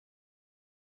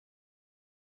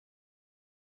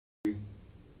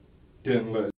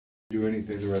didn't let him do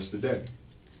anything the rest of the day.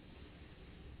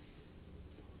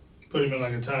 Put him in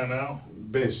like a timeout?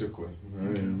 Basically. I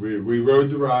mean, we rode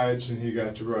the rides, and he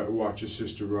got to watch his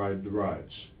sister ride the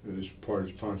rides. It was part of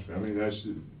his punishment. I mean, that's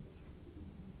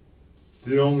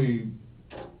the only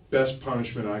best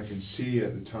punishment I can see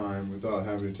at the time without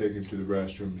having to take him to the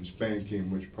restroom and spank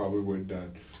him, which probably would have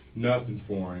done nothing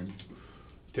for him.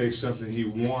 Take something he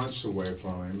wants away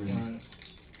from him. Right.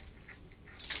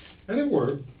 And it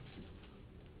worked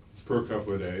for a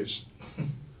couple of days.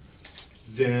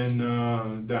 Then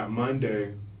that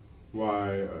Monday,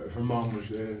 her mom was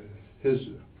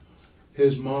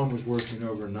his mom was working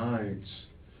overnights,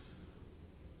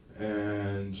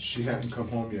 and she hadn't come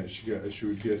home yet. She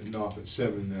was getting off at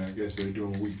 7. Then I guess they were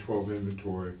doing week 12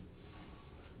 inventory,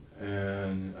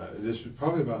 and this was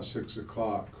probably about 6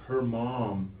 o'clock. Her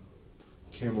mom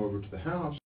came over to the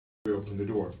house. We opened the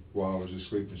door while I was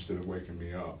asleep instead of waking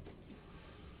me up,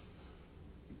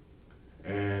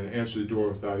 and answered the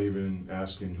door without even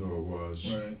asking who it was.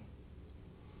 Right.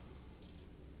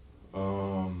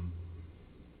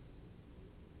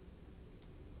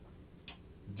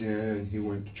 Then he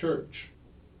went to church,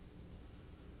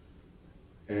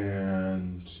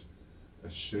 and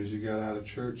as soon as he got out of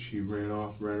church, he ran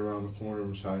around the corner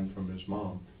and was hiding from his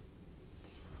mom.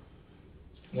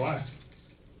 Why?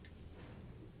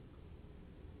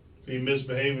 Did he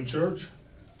misbehave in church?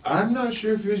 I'm not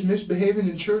sure if he was misbehaving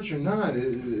in church or not.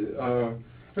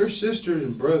 Her sisters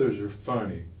and brothers are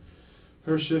funny.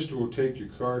 Her sister will take your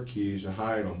car keys and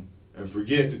hide them and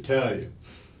forget to tell you.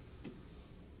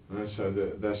 That's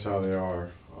how they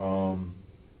are.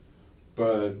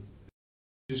 But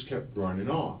he just kept running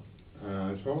off.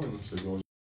 I told him, I said, well,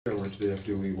 I went to the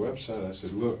FDLE website. I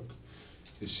said, look,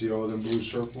 you see all them blue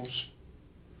circles?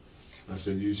 I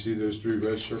said, you see those 3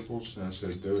 red circles? And I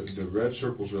said, the red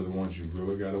circles are the ones you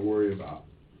really got to worry about.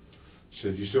 I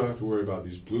said, you still have to worry about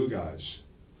these blue guys,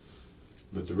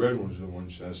 but the red ones are the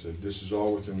ones. I said, this is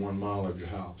all within 1 mile of your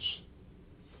house.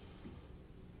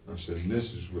 I said, and this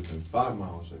is within 5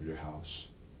 miles of your house.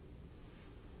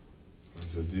 I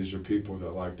said, these are people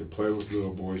that like to play with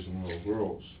little boys and little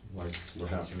girls, like what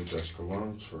happened to Jessica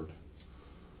Lunsford.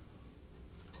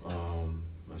 I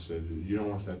said, you don't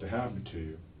want that to happen to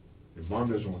you. Your mom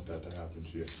doesn't want that to happen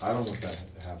to you. I don't want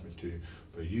that to happen to you.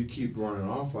 But you keep running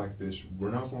off like this,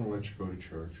 we're not going to let you go to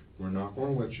church. We're not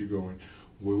going to let you go in.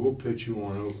 We will put you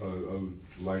on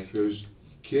like those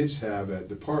kids have at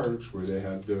the parks, where they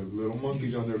have the little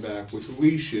monkeys on their back with the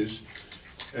leashes,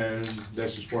 and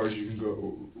that's as far as you can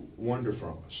go wander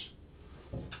from us.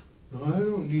 No, I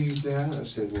don't need that. I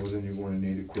said, well, then you're going to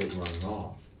need to quit running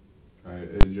off. Right?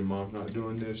 Your mom's not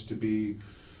doing this to be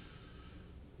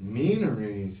mean or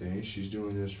anything. She's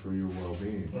doing this for your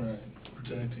well-being. Right,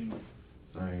 protecting.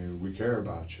 I mean, we care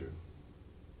about you.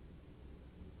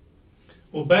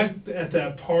 Well, back at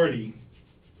that party,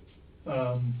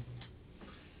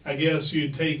 I guess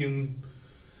you'd taken.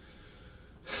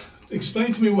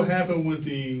 Explain to me what happened with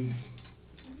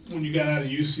when you got out of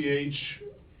UCH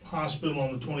hospital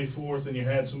on the 24th, and you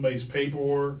had somebody's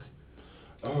paperwork.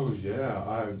 Oh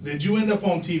yeah, Did you end up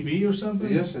on TV or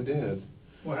something? Yes, I did.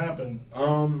 What happened?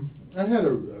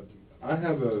 I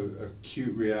have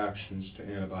acute reactions to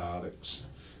antibiotics.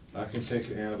 I can take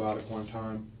an antibiotic one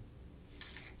time,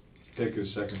 take it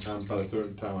a second time. By the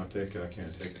third time I take it, I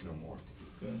can't take it no more.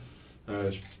 Okay.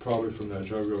 It's probably from that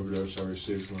drug overdose I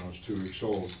received when I was 2 weeks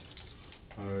old.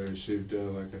 I received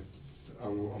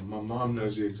my mom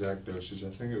knows the exact dosage.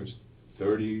 I think it was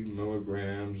 30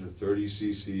 milligrams or 30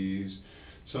 cc's,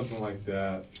 something like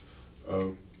that,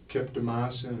 of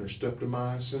keptomycin or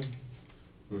streptomycin,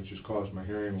 which has caused my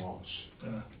hearing loss.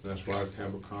 Yeah. That's why I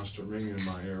have a constant ringing in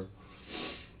my ear.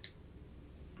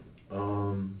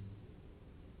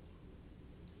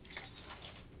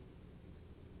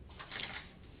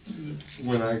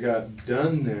 When I got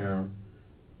done there,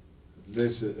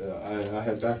 I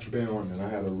had Bactroban on, and I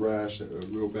had a rash, a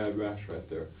real bad rash right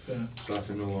there. Yeah. So I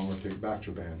can no longer take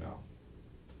Bactroban now.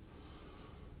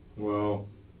 Well,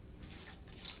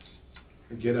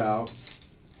 I get out,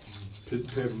 put the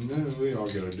paper, we all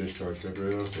get our discharge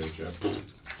paper. Okay, Jeff,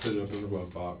 put it up in the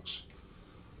glove box.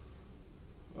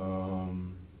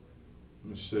 I'm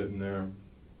sitting there. A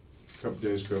couple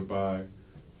days go by. I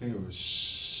think it was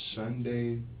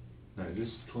Sunday. No, this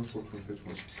is 24th,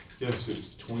 25th. Yes, it's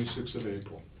the 26th of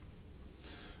April.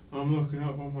 I'm looking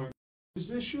up. I'm like, is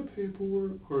this your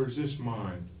paperwork or is this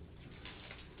mine?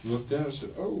 Looked at it and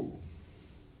said, oh,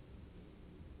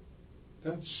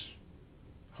 that's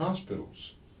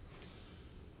hospitals.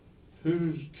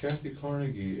 Who's Kathy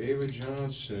Carnegie, Ava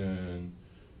Johnson,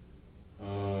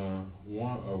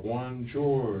 Juan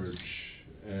George,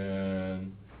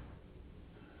 and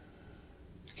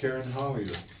Karen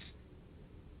Hollier.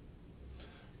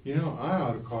 You know, I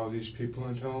ought to call these people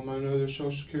and tell them I know their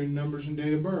social security numbers and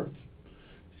date of birth,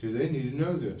 because they need to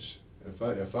know this. If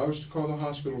I was to call the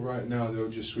hospital right now, they'll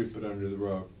just sweep it under the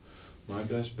rug. My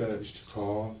best bet is to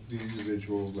call the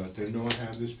individual, let them know I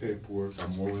have this paperwork,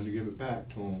 I'm willing to give it back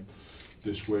to them.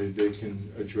 This way they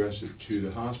can address it to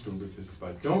the hospital, because if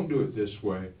I don't do it this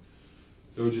way,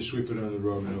 they'll just sweep it under the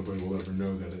rug and nobody will ever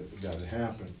know that it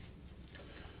happened.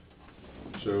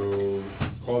 So,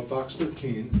 called Fox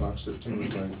 13. Fox 13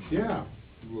 was like, yeah,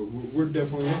 we're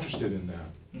definitely interested in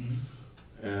that.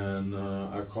 Mm-hmm. And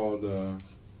I called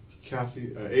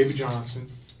Ava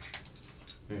Johnson,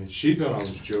 and she thought I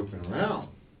was joking around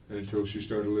until she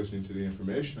started listening to the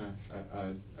information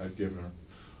I'd given her.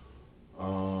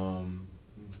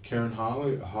 Karen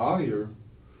Hollier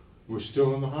was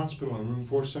still in the hospital in room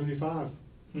 475.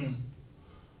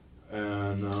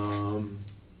 And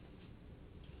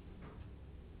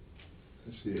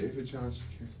let's see, Ava Johnson.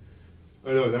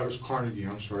 Oh no, that was Carnegie.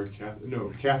 I'm sorry, Kathy.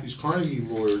 No, Kathy's Carnegie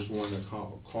lawyer is the one that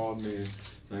called me,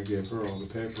 and I gave her all the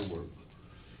paperwork.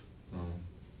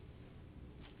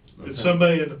 Did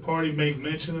somebody at the party make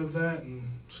mention of that and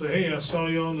say, "Hey, I saw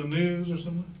you on the news" or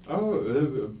something?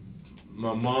 Oh,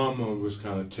 my mom was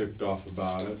kind of ticked off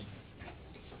about it.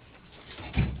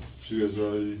 She goes,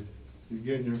 "You're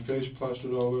getting your face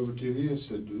plastered all over TV." I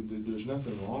said, "There's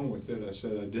nothing wrong with it." I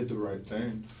said, "I did the right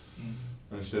thing."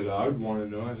 I said, "I'd want to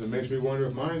know." I said, "It makes me wonder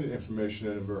if my information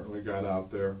inadvertently got out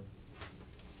there."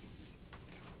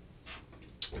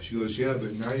 She goes, "Yeah,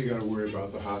 but now you got to worry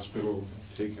about the hospital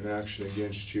taking action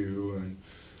against you and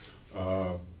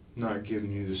not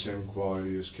giving you the same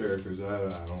quality as care, because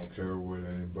I don't care what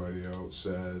anybody else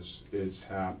says. It's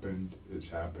happened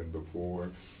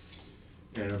before.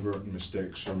 Inadvertent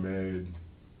mistakes are made.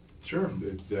 Sure.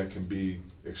 That can be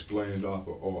explained off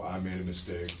of, oh, I made a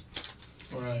mistake."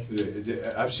 Right.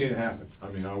 I've seen it happen. I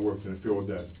mean, I worked in a field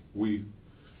that we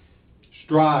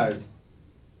strive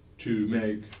to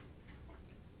make,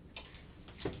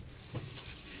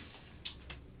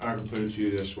 I can put it to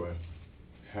you this way,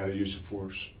 had a use of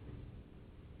force.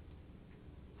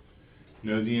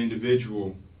 No, the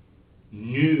individual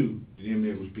knew the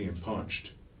inmate was being punched.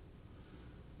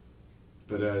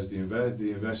 But as the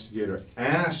investigator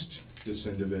asked this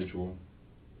individual,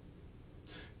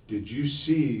 "Did you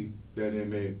see that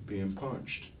inmate being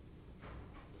punched?"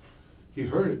 He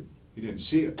heard it. He didn't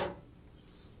see it.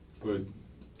 But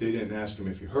they didn't ask him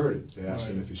if he heard it. They asked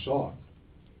him if he saw it.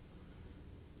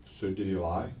 So did he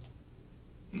lie?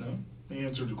 No. He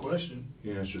answered the question.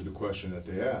 He answered the question that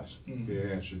they asked. Mm-hmm. He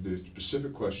answered the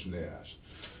specific question they asked.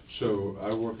 So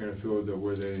I work in a field that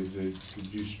where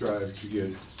you strive to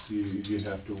get, you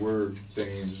have to word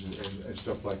things and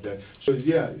stuff like that. So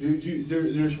yeah,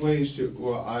 there's ways to,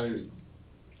 well, I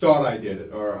thought I did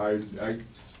it, or I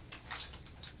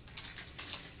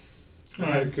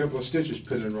had a couple of stitches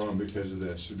put in wrong because of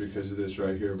this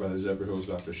right here by the Zephyr Hills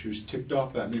doctor. She was ticked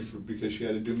off at me because she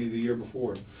had to do me the year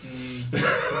before.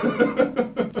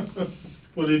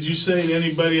 Well, did you say to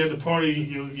anybody at the party,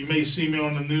 you may see me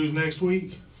on the news next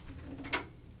week?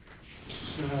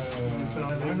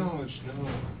 My knowledge, no.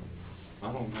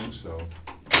 I don't think so.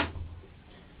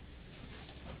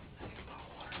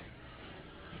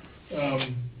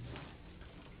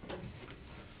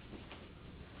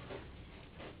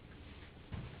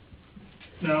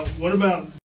 Now, what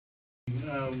about,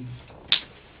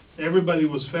 everybody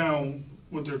was found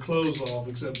with their clothes off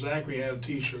except Zachary had a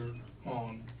t-shirt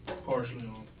on, partially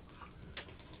on.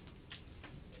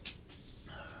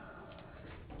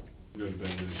 Go to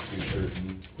bed with his t-shirt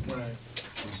and... Right.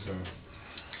 Okay.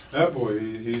 That boy,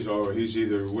 he's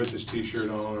either with his t-shirt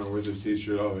on or with his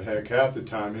t-shirt off. Heck, half the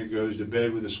time he goes to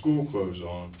bed with his school clothes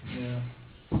on. Yeah.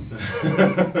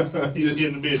 He's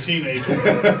getting to be a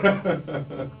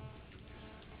teenager.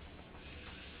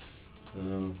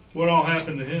 What all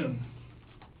happened to him?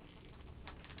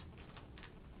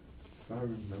 If I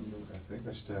remember, I think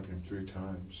I stabbed him 3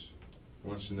 times.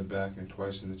 Once in the back and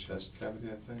twice in the chest cavity,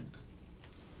 I think.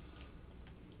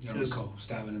 You don't recall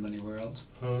stabbing him anywhere else?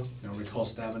 Huh? You don't recall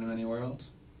stabbing him anywhere else?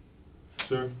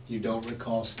 Sir? You don't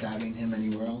recall stabbing him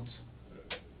anywhere else?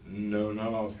 No,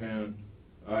 not offhand.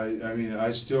 I mean,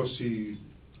 I still see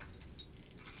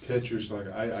pictures like,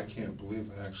 I can't believe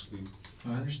I actually...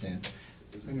 I understand.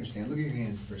 I understand. Look at your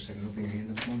hand for a second. Open your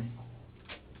hand up for me.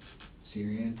 See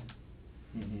your hand?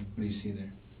 Mm-hmm. What do you see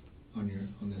there? On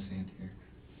this hand here?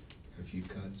 A few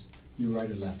cuts. You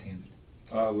right or left-handed?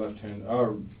 Left-handed.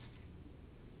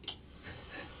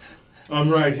 I'm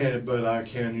right-handed, but I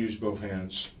can use both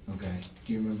hands. Okay.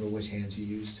 Do you remember which hands you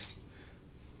used?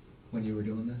 when you were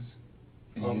doing this?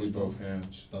 And you Probably used both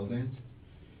hands. Both hands?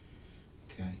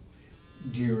 Okay.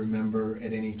 Do you remember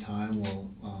at any time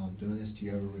while doing this, do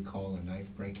you ever recall a knife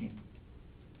breaking?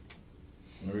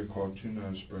 I recall 2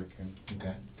 knives breaking.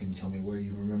 Okay. Can you tell me where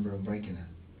you remember him breaking at?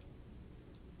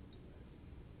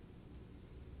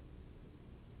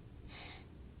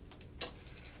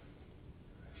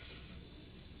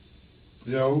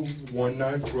 No, 1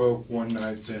 knife broke, 1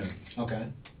 knife bent. Okay.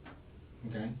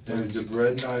 Okay. The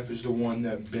bread knife is the one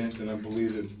that bent, and I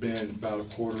believe it bent about a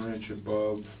 1/4 inch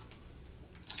above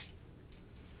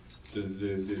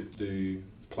the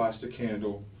plastic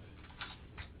handle,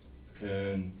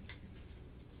 and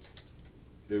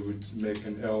it would make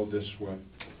an L this way.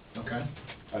 Okay.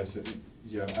 I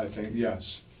think, yes.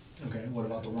 Okay. What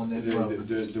about the one that broke?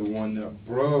 The one that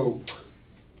broke,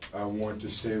 I want to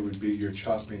say would be your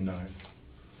chopping knife.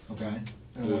 Okay.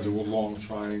 The long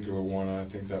triangular one, I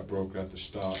think that broke at the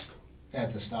stock.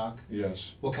 At the stock? Yes.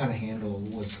 What kind of handle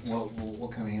was,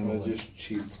 what kind of handle was it? Just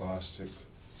cheap plastic.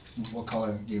 What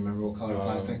color, do you remember what color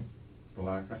plastic?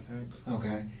 Black, I think.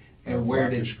 Okay. And where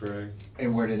did, blackish gray.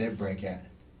 and where did it break at?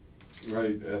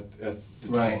 Right at the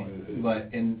Right, top.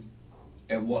 but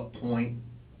at what point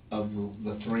of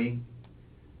the 3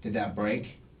 did that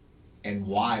break? And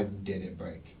why did it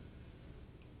break?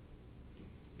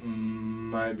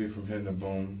 Might be from hitting the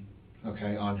bone.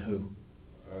 Okay, on who?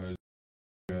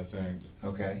 I think.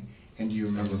 Okay, and do you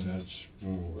remember? I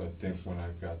think when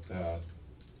I got that.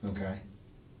 Okay.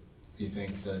 Do you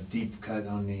think the deep cut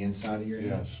on the inside of your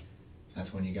hand? Yes.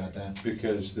 That's when you got that?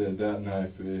 Because that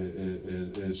knife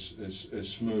is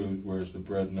smooth, whereas the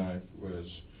bread knife was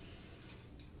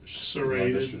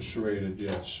Serrated. Serrated,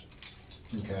 yes.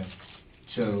 Okay.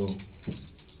 So,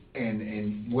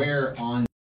 and where on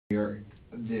your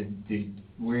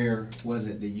where was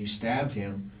it that you stabbed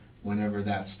him whenever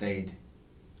that stayed?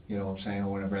 You know what I'm saying,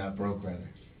 or whenever that broke, rather.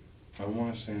 I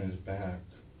want to say in his back.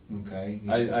 Okay.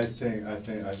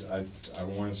 I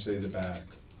want to say the back.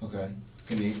 Okay.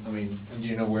 Can you? I mean, do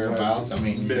you know whereabouts? I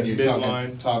mean,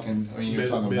 midline. Talking. I mean, you're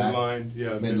talking back. Midline.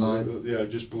 Yeah. Midline. Yeah,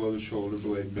 just below the shoulder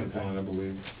blade, midline, I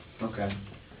believe. Okay.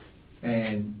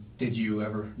 And did you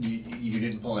ever? You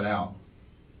didn't pull it out?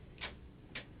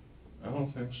 I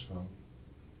don't think so.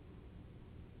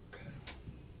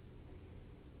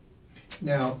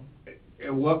 Now,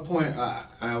 at what point,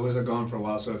 I was gone for a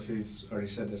while, so if you've already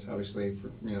said this, obviously,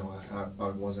 I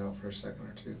was out for a second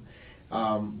or two.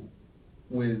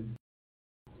 With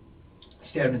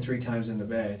stabbed him 3 times in the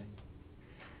bed,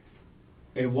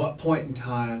 at what point in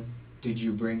time did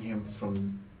you bring him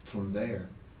from there?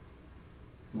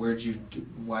 Why'd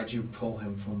you pull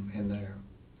him from in there?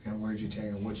 And where'd you take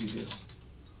him? What'd you do?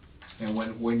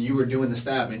 And when you were doing the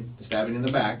stabbing in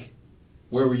the back,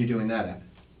 where were you doing that at?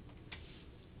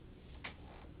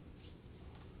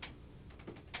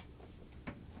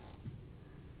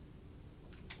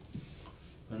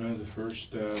 I know the first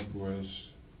stab was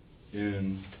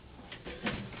in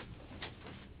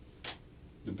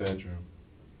the bedroom.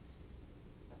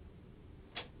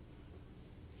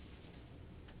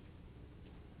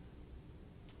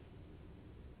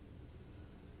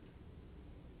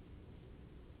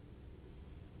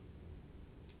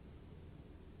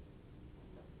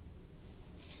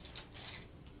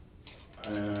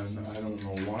 And I don't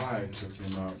know why I took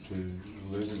him out to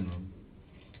the living room.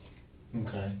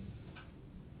 Okay.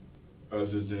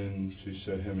 Other than to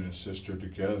set him and his sister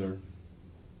together.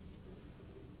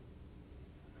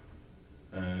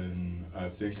 And I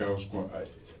think I was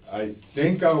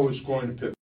going to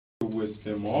pick with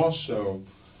them also,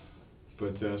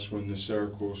 but that's when the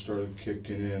circle started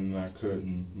kicking in and I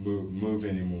couldn't move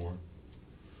anymore.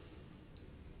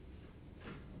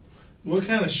 What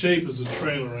kind of shape is the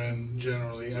trailer in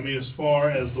generally? I mean, as far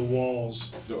as the walls.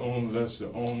 That's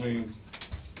the only.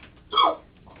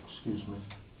 Excuse me.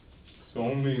 The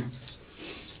only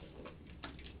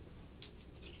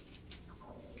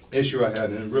issue I had,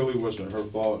 and it really wasn't her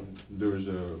fault, there was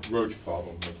a roach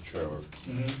problem with the trailer.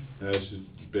 Mm-hmm. And this is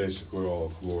basically all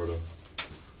of Florida.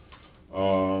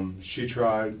 She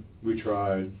tried, we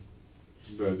tried,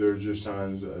 but there were just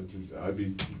times I'd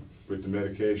be with the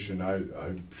medication,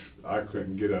 I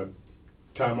couldn't get up,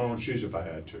 tie my own shoes if I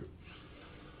had to.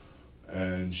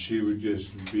 And she would just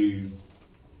be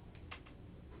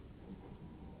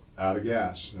out of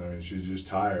gas. I mean, she's just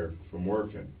tired from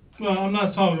working. Well, I'm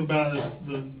not talking about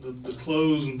the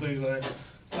clothes and things like that.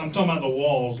 I'm talking about the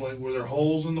walls. Like, were there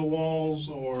holes in the walls,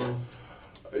 or?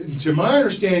 To my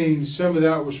understanding, some of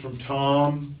that was from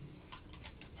Tom,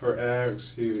 her ex.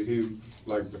 He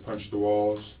liked to punch the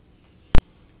walls.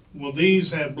 Well, these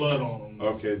had blood on them.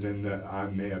 Okay, then I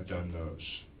may have done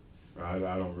those. I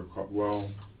don't recall. Well,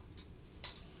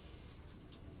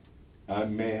 I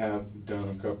may have done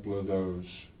a couple of those.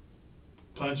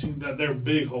 Punching, that they're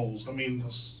big holes, I mean,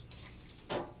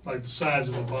 like the size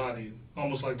of a body,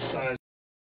 almost like the size.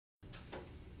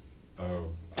 Oh,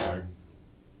 I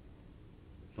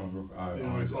don't, You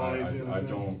don't recall anything I like that?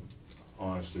 don't,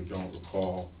 honestly don't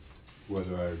recall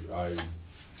whether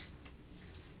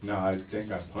no, I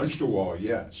think I punched a wall,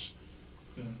 yes.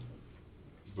 Yeah.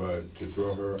 But to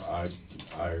throw her, I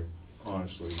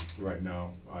honestly, right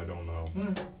now, I don't know.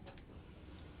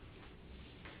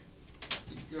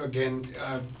 Again,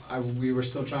 we were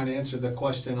still trying to answer the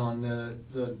question on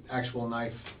the actual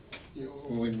knife.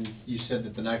 When you said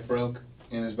that the knife broke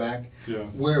in his back? Yeah.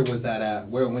 Where was that at?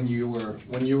 When you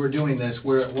were doing this,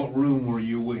 what room were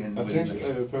you in? I think,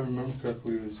 if I remember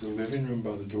correctly, it was the living room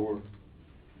by the door.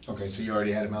 Okay, so you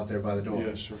already had him out there by the door?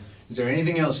 Yes, sir. Is there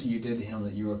anything else that you did to him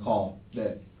that you recall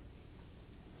that?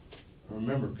 I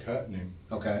remember cutting him.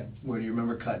 Okay, where do you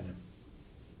remember cutting him?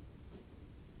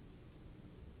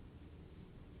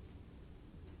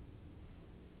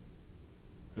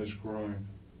 His groin.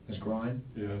 His groin?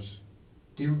 Yes.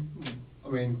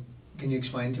 Can you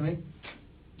explain to me?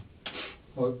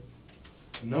 What?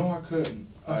 No, I couldn't.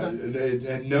 Okay.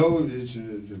 And no,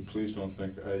 please don't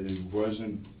think, it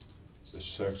wasn't a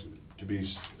sex,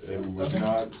 it was Okay.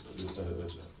 not,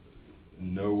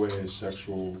 in no way a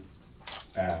sexual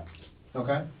act.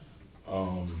 Okay. I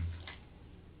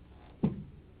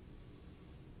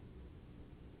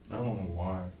don't know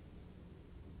why.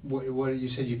 What you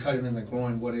said you cut him in the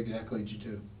groin, what exactly did you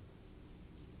do?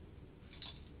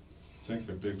 I think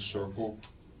a big circle,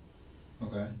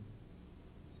 Okay.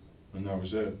 and that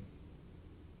was it.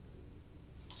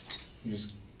 You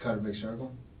just cut a big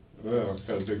circle? Well, I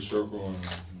cut a big circle and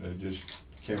it just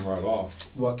came right off.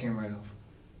 What came right off?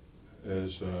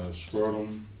 As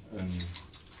scrotum and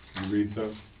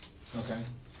urethra. Okay.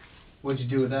 What'd you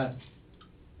do with that?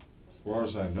 As far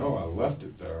as I know, I left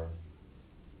it there.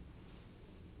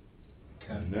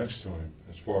 Okay. Next to him,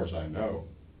 as far as I know.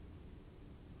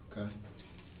 Okay.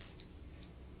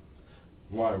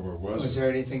 Why, where was it? Was there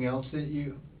anything else that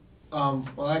you,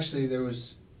 well, actually,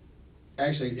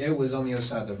 it was on the other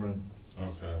side of the room.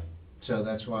 Okay. So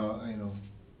that's why, it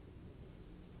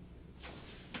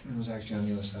was actually on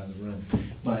the other side of the room.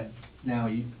 But now,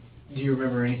 do you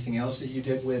remember anything else that you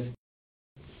did with?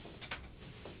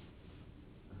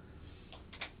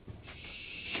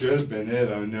 Should have been it.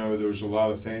 I know there was a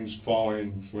lot of things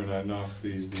falling when I knocked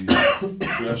the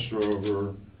dresser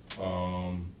over.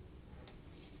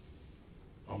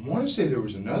 I want to say there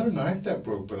was another knife that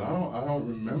broke, but I don't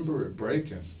remember it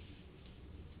breaking.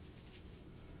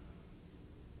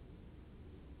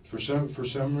 For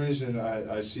some reason,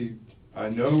 I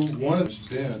know one of them's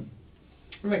bent.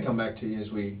 We may come back to you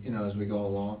as we go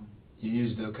along.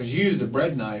 Because you used the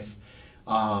bread knife,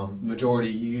 majority,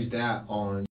 you used that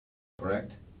on,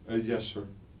 correct? Yes, sir.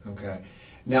 Okay.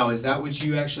 Now, is that what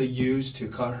you actually used to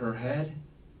cut her head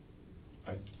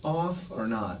off, or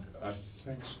not? I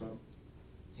think so.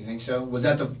 You think so? Was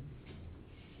that the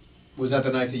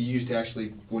knife that you used to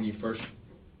actually, when you first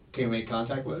make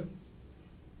contact with it?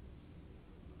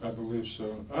 I believe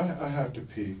so. I have to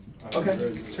pee. Okay,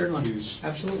 certainly. Please.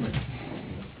 Absolutely.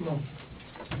 Come on.